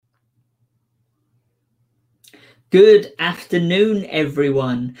Good afternoon,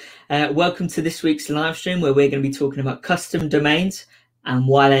 everyone. Welcome to this week's live stream where we're going to be talking about custom domains and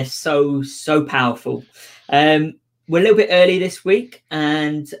why they're so powerful. We're a little bit early this week,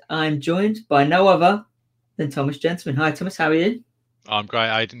 and I'm joined by no other than Thomas Gentleman. Hi, Thomas. How are you? I'm great,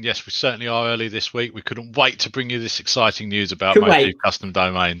 Aidan. Yes, we certainly are early this week. We couldn't wait to bring you this exciting news about Motif custom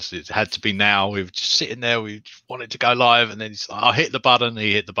domains. It had to be now. We were just sitting there. We just wanted to go live, and then he's like, I'll hit the button.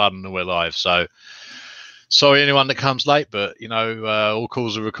 He hit the button, and we're live. So sorry, anyone that comes late, but all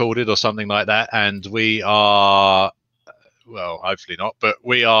calls are recorded or something like that. And we are, well, hopefully not, but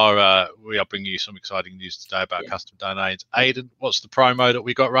we are bringing you some exciting news today about custom domains. Aidan, what's the promo that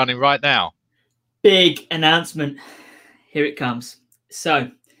we got running right now? Big announcement. Here it comes.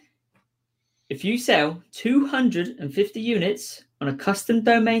 So, if you sell 250 units on a custom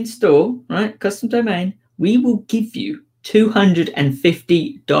domain store, right, custom domain, we will give you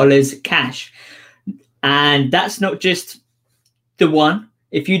 $250 cash. And that's not just the one.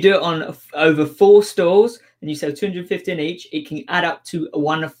 If you do it on over 4 stores and you sell 250 in each, it can add up to a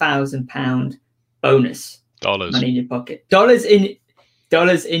 £1,000 bonus. Money in your pocket. Dollars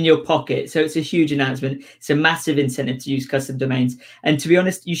in your pocket. So it's a huge announcement. It's a massive incentive to use custom domains. And to be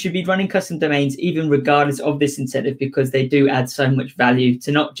honest, you should be running custom domains even regardless of this incentive, because they do add so much value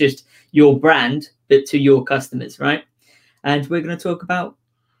to not just your brand, but to your customers, right? And we're going to talk about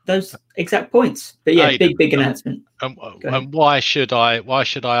those exact points. But yeah, big announcement. And why should I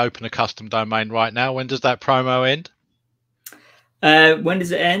open a custom domain right now? When does that promo end? When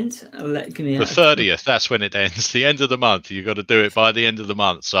does it end? Give me the 30th. That's when it ends. The end of the month. You've got to do it by the end of the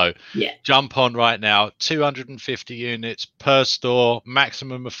month. So yeah, jump on right now. 250 units per store,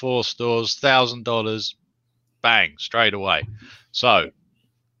 maximum of 4 stores, $1,000. Bang, straight away. So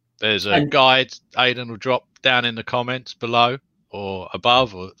there's a guide. Aidan will drop down in the comments below or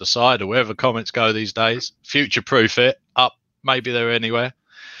above or at the side or wherever comments go these days. Future proof it up. Maybe they're anywhere.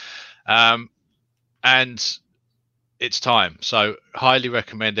 And it's time. So highly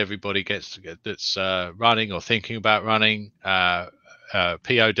recommend everybody that's running or thinking about running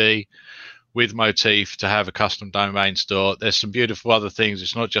POD with Motif to have a custom domain store. There's some beautiful other things.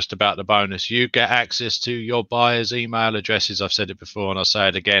 It's not just about the bonus. You get access to your buyers' email addresses. I've said it before and I'll say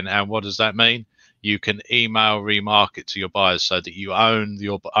it again. And what does that mean? You can email remarket to your buyers so that you own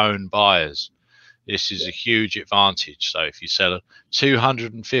your own buyers. This is a huge advantage. So if you sell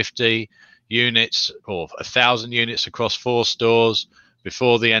 250 units or 1,000 units across 4 stores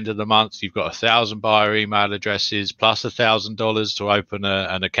before the end of the month, you've got 1,000 buyer email addresses plus $1,000 to open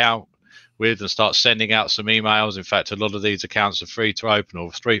an account with and start sending out some emails. In fact, a lot of these accounts are free to open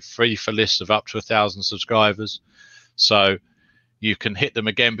or free for lists of up to 1,000 subscribers. So you can hit them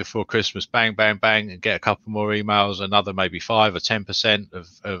again before Christmas, bang, bang, bang, and get a couple more emails. Another maybe 5 or 10%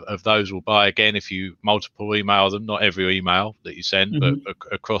 of those will buy again if you multiple email them. Not every email that you send, but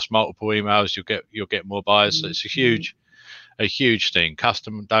across multiple emails, you'll get more buyers. So it's a huge thing.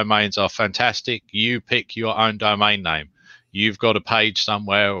 Custom domains are fantastic. You pick your own domain name. You've got a page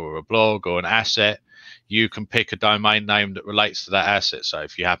somewhere or a blog or an asset. You can pick a domain name that relates to that asset. So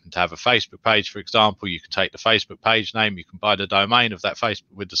if you happen to have a Facebook page, for example, you can take the Facebook page name, you can buy the domain of that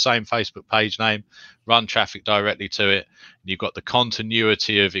Facebook with the same Facebook page name, run traffic directly to it, and you've got the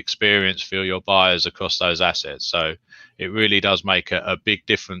continuity of experience for your buyers across those assets. So it really does make a big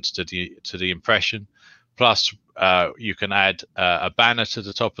difference to the impression. Plus, you can add a banner to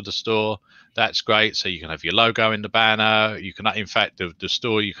the top of the store. That's great. So you can have your logo in the banner. You can, in fact, the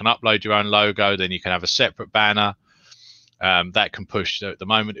store, you can upload your own logo. Then you can have a separate banner that can push. At the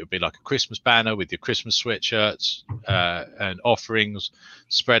moment, it would be like a Christmas banner with your Christmas sweatshirts and offerings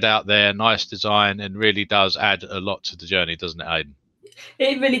spread out there. Nice design, and really does add a lot to the journey, doesn't it, Aidan?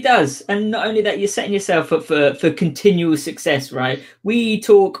 It really does. And not only that, you're setting yourself up for continual success, right? We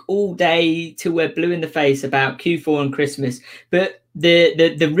talk all day till we're blue in the face about Q4 and Christmas, but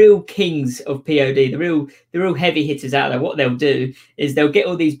the real kings of POD, the real heavy hitters out there, what they'll do is they'll get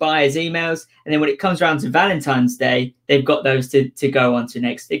all these buyers' emails, and then when it comes around to Valentine's Day, they've got those to go on to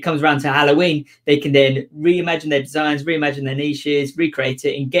next. It comes around to Halloween, they can then reimagine their designs, reimagine their niches, recreate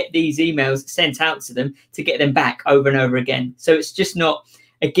it, and get these emails sent out to them to get them back over and over again. So it's just not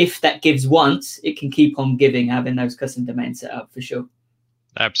a gift that gives once, it can keep on giving, having those custom domains set up, for sure.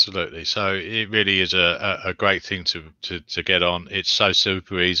 Absolutely. So it really is a great thing to get on. It's so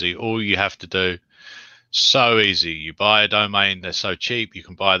super easy. All you have to do, so easy. You buy a domain, they're so cheap. You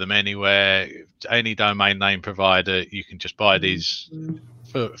can buy them anywhere, any domain name provider. You can just buy these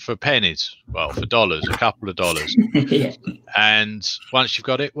for pennies, well, for dollars, a couple of dollars. Yeah. And once you've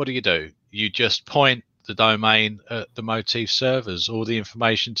got it, what do? You just point the domain at the Motif servers. All the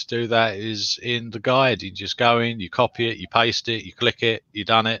information to do that is in the guide. You just go in, you copy it, you paste it, you click it, you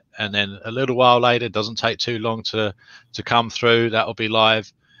done it, and then a little while later, it doesn't take too long to come through. That'll be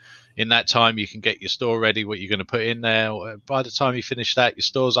live. In that time, you can get your store ready, what you're going to put in there. By the time you finish that, your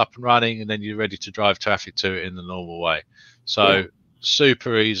store's up and running, and then you're ready to drive traffic to it in the normal way. So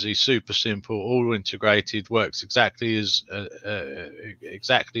super easy, super simple, all integrated, works exactly as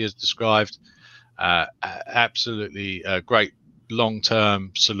described. Absolutely a great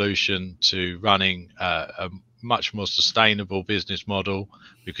long-term solution to running a much more sustainable business model,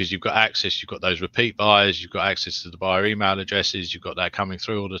 because you've got access, you've got those repeat buyers, you've got access to the buyer email addresses, you've got that coming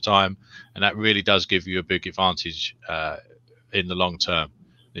through all the time, and that really does give you a big advantage in the long term.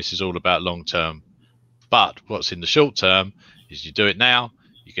 This is all about long term, but what's in the short term is you do it now,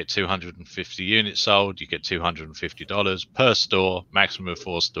 you get 250 units sold, you get $250 per store, maximum of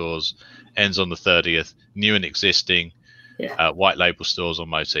 4 stores, ends on the 30th, new and existing. White label stores on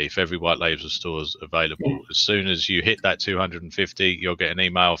Motif. Every white label store is available. As soon as you hit that 250, you'll get an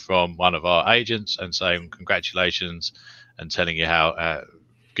email from one of our agents and saying congratulations, and telling you how,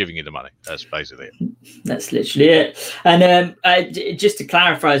 giving you the money. That's basically it. That's literally it. And just to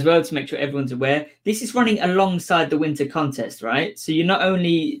clarify as well, to make sure everyone's aware, this is running alongside the winter contest, right? So you're not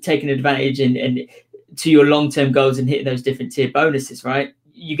only taking advantage and to your long-term goals and hitting those different tier bonuses, right?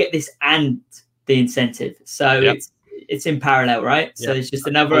 You get this and the incentive. So it's in parallel, right? So it's just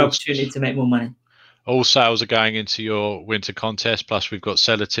another opportunity to make more money. All sales are going into your winter contest. Plus, we've got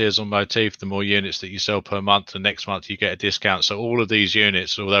seller tiers on Motif. The more units that you sell per month, the next month you get a discount. So all of these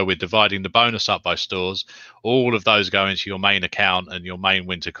units, although we're dividing the bonus up by stores, all of those go into your main account and your main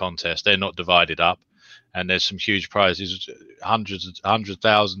winter contest. They're not divided up. And there's some huge prizes,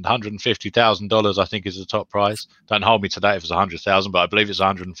 $150,000, I think, is the top prize. Don't hold me to that if it's 100,000, but I believe it's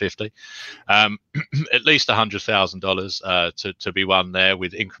 150. At least $100,000 to be won there,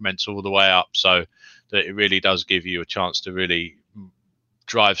 with increments all the way up. So that it really does give you a chance to really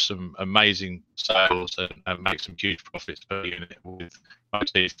drive some amazing sales and make some huge profits per unit with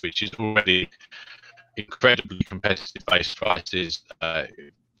Motif, which is already incredibly competitive base prices.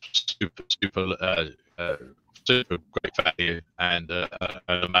 Super great value and an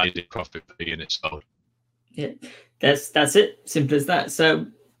amazing profit per unit sold. Yeah, that's it. Simple as that. So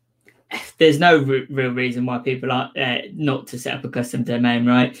there's no real reason why people are not to set up a custom domain,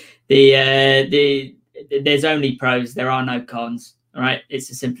 right? There's only pros. There are no cons. All right,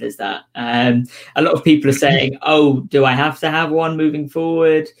 it's as simple as that. A lot of people are saying, "Oh, do I have to have one moving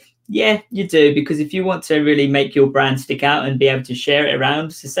forward?" Yeah, you do, because if you want to really make your brand stick out and be able to share it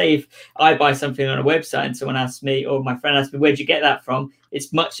around, so say if I buy something on a website and someone asks me, or my friend asks me, where'd you get that from?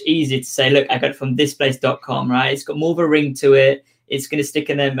 It's much easier to say, look, I got it from thisplace.com, right? It's got more of a ring to it. It's going to stick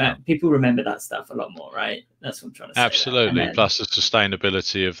in them. People remember that stuff a lot more, right? That's what I'm trying to say. Absolutely. Plus the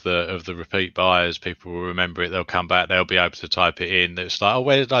sustainability of the repeat buyers, people will remember it. They'll come back. They'll be able to type it in. It's like, oh,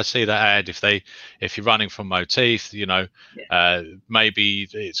 where did I see that ad? If you're running from Motif, maybe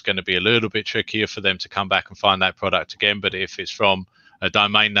it's going to be a little bit trickier for them to come back and find that product again. But if it's from a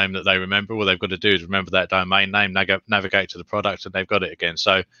domain name that they remember, all they've got to do is remember that domain name, navigate to the product, and they've got it again.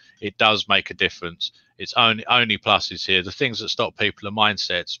 So it does make a difference. It's only pluses here. The things that stop people are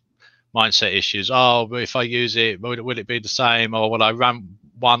mindset issues. Oh, if I use it, will it be the same? Or will I run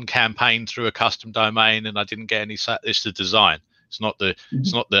one campaign through a custom domain and I didn't get any? It's the design.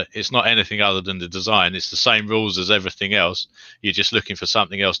 It's not anything other than the design. It's the same rules as everything else. You're just looking for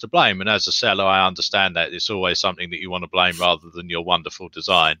something else to blame. And as a seller, I understand that it's always something that you want to blame rather than your wonderful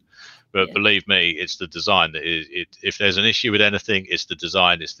design. But believe me, it's the design that is it. If there's an issue with anything, it's the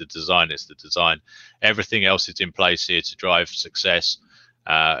design. It's the design. It's the design. Everything else is in place here to drive success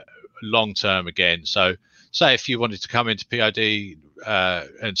long term. Again, so say if you wanted to come into POD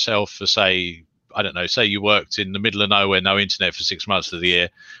and sell for, say, I don't know, say you worked in the middle of nowhere, no internet for 6 months of the year,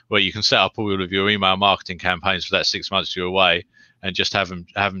 where you can set up all of your email marketing campaigns for that 6 months you're away, and just have them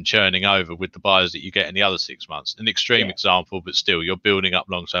churning over with the buyers that you get in the other 6 months. An extreme example, but still, you're building up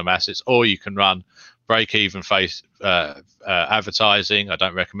long-term assets. Or you can run break-even face advertising. I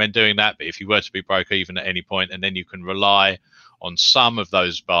don't recommend doing that, but if you were to be broke-even at any point, and then you can rely on some of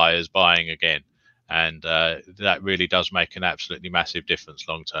those buyers buying again, and that really does make an absolutely massive difference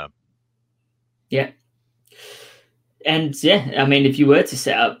long-term. Yeah. And I mean, if you were to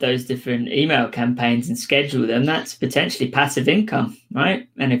set up those different email campaigns and schedule them, that's potentially passive income, right?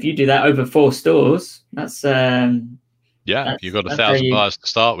 And if you do that over 4 stores, that's Yeah, you've got That's how 1,000 you. buyers to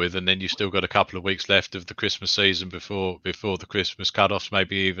start with, and then you've still got a couple of weeks left of the Christmas season before the Christmas cutoffs,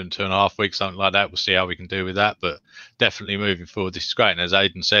 maybe even 2.5 weeks, something like that. We'll see how we can do with that, but definitely moving forward, this is great. And as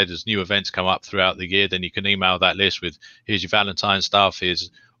Aidan said, as new events come up throughout the year, then you can email that list with, here's your Valentine's stuff, here's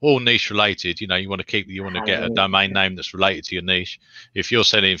all niche related. You know, you want to get a domain name that's related to your niche. If you're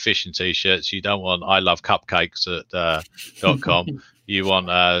selling fishing t-shirts, you don't want I love cupcakes at .com. You want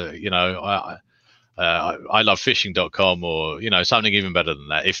I love fishing.com, or something even better than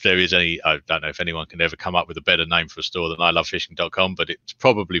that. If there is any, I don't know if anyone can ever come up with a better name for a store than I love fishing.com, but it's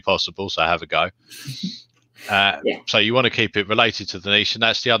probably possible, so have a go. So you want to keep it related to the niche, and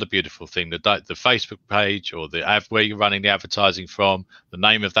that's the other beautiful thing. The Facebook page, or the ad where you're running the advertising from, the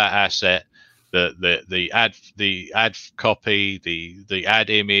name of that asset, the ad copy, the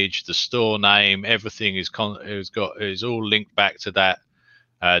ad image, the store name, everything is all linked back to that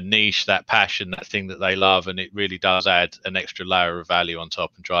niche, that passion, that thing that they love, and it really does add an extra layer of value on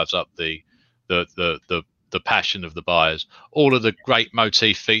top and drives up the passion of the buyers. All of the great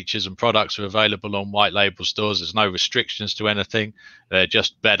Motif features and products are available on white label stores. There's no restrictions to anything. They're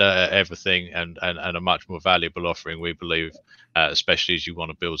just better at everything, and a much more valuable offering, we believe, especially as you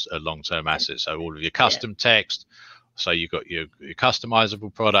want to build a long-term asset. So all of your custom text, so you've got your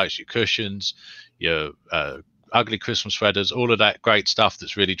customizable products, your cushions, your ugly Christmas sweaters, all of that great stuff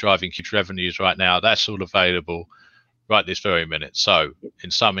that's really driving huge revenues right now. That's all available right this very minute. So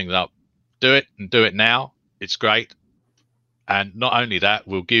in summing up, do it, and do it now. It's great. And not only that,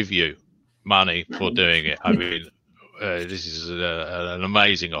 we'll give you money for doing it. I mean, this is an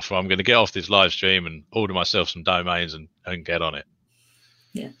amazing offer. I'm going to get off this live stream and order myself some domains and get on it.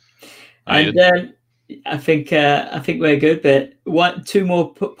 Yeah. And I think we're good, but two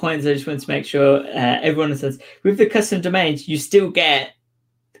more points I just want to make sure everyone understands. With the custom domains, you still get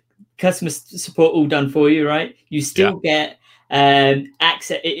customer support all done for you, right? You still get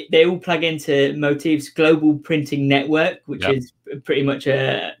access. They all plug into Motif's global printing network, which is pretty much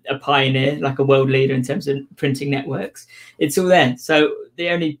a pioneer, like a world leader in terms of printing networks. It's all there. So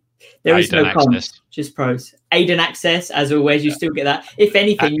there is no cons, just pros. Aidan access, as always, you still get that. If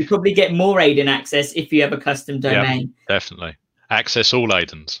anything, you probably get more Aidan access if you have a custom domain. Definitely. Access all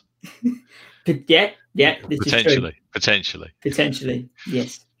Aidans. Potentially,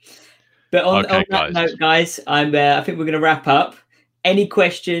 yes. But on that note, guys, I think we're going to wrap up. Any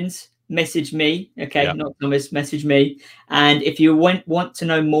questions, message me. Okay, not Thomas, message me. And if you want to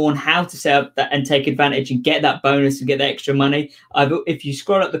know more on how to set up that and take advantage and get that bonus and get that extra money, if you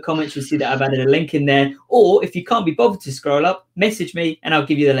scroll up the comments, you'll see that I've added a link in there. Or if you can't be bothered to scroll up, message me and I'll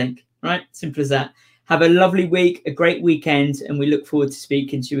give you the link. Right? Simple as that. Have a lovely week, a great weekend, and we look forward to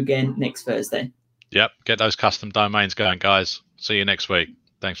speaking to you again next Thursday. Yep. Get those custom domains going, guys. See you next week.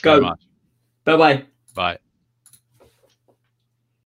 Thanks very much. Bye-bye. Bye.